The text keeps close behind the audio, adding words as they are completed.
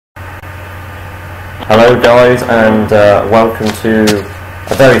Hello guys, and welcome to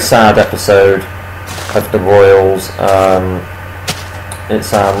a very sad episode of the Royals.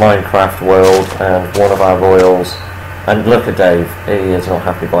 It's our Minecraft world, and one of our Royals, and look at Dave, he is not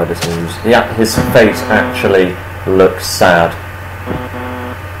happy by this news. His face actually looks sad.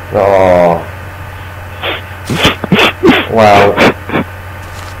 Oh. Wow.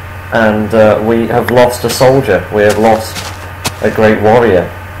 And we have lost a soldier, we have lost a great warrior.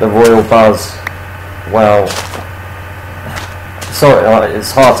 The Royal Buzz, well, sorry,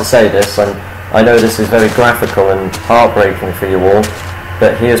 it's hard to say this, and I know this is very graphical and heartbreaking for you all,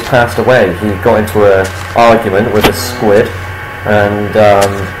 but he has passed away. He got into an argument with a squid, and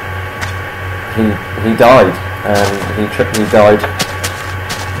he died, and he died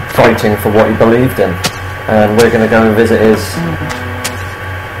fighting for what he believed in. And we're going to go and visit his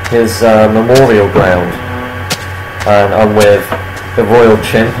memorial ground, and I'm with the Royal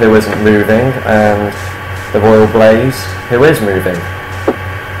Chimp, who isn't moving, and the Royal Blaze, who is moving.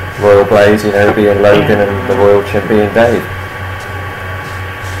 Royal Blaze, you know, being Logan, and the Royal Chimp being Dave.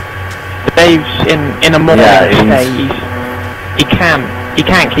 Dave's in a mourning state. He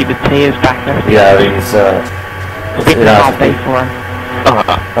can't keep the tears back. Yeah, he's it's been a hard day for him.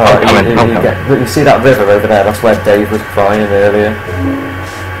 You see that river over there? That's where Dave was crying earlier.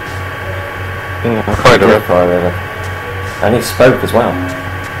 Yeah, I cried river. And he spoke as well.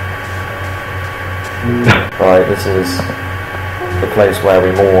 Right, this is the place where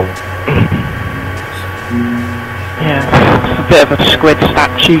we mourn. Yeah, it's a bit of a squid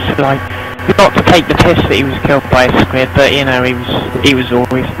statue, so like, not to take the piss that he was killed by a squid, but you know, he was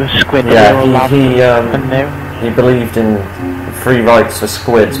always the squid that we all loved and knew. He believed in free rights for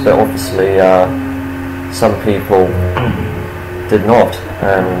squids, but obviously some people did not,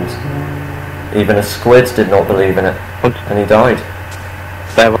 and even a squid did not believe in it, and he died.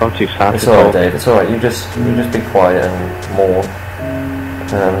 Farewell to sad. It's alright, Dave, it's alright, you just be quiet and mourn,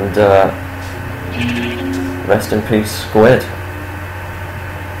 and rest in peace, squid.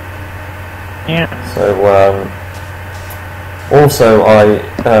 Yeah. So, also I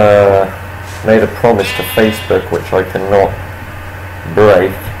made a promise to Facebook which I cannot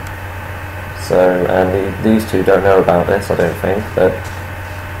break, so, and these two don't know about this, I don't think, but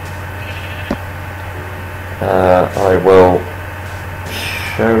I will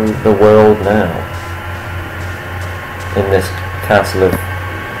show the world now in this castle of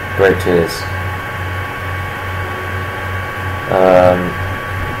great tears.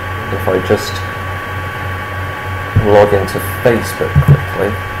 If I just log into Facebook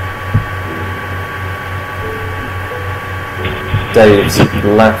quickly. Dave's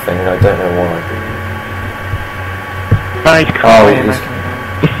laughing, I don't know why. He's crying.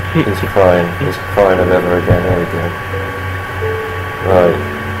 He's crying. He's crying all over again. There we go. Right.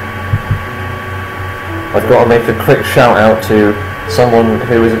 I've got to make a quick shout out to someone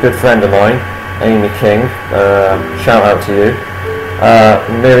who is a good friend of mine, Amy King. Shout out to you.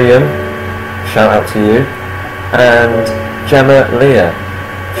 Miriam, shout out to you. And Gemma Leah,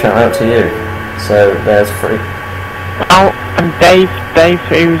 shout out to you. So there's three. Oh, and Dave,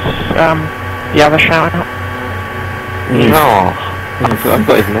 who's the other shout out? No, I've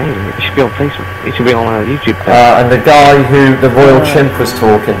got his name. He should be on Facebook. He should be on YouTube. And the guy who the Royal Chimp was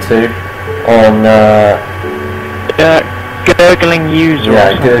talking to on gurgling user.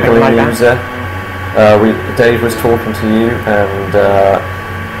 Yeah, or gurgling like user. Dave was talking to you, and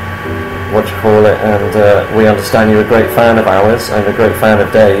what do you call it? And we understand you're a great fan of ours and a great fan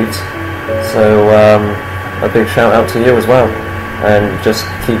of Dave's. So a big shout out to you as well. And just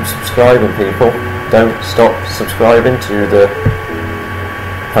keep subscribing, people. Don't stop subscribing to the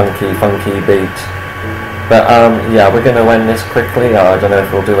funky beat. But yeah, we're going to end this quickly. I don't know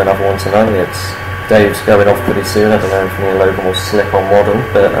if we'll do another one tonight. Dave's going off pretty soon. I don't know if me and Logan will slip on modern,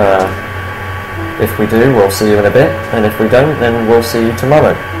 but if we do, we'll see you in a bit, and if we don't, then we'll see you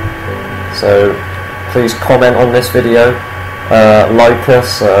tomorrow. So please comment on this video, like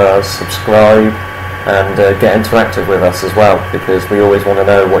us, subscribe, and get interactive with us as well, because we always want to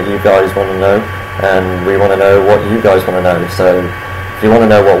know what you guys want to know, and we want to know what you guys want to know. So if you want to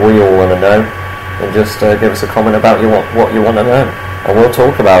know what we all want to know, then just give us a comment about what you want to know, and we'll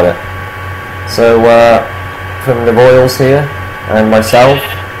talk about it. So from the Royals here, and myself,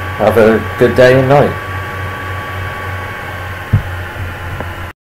 have a good day and night.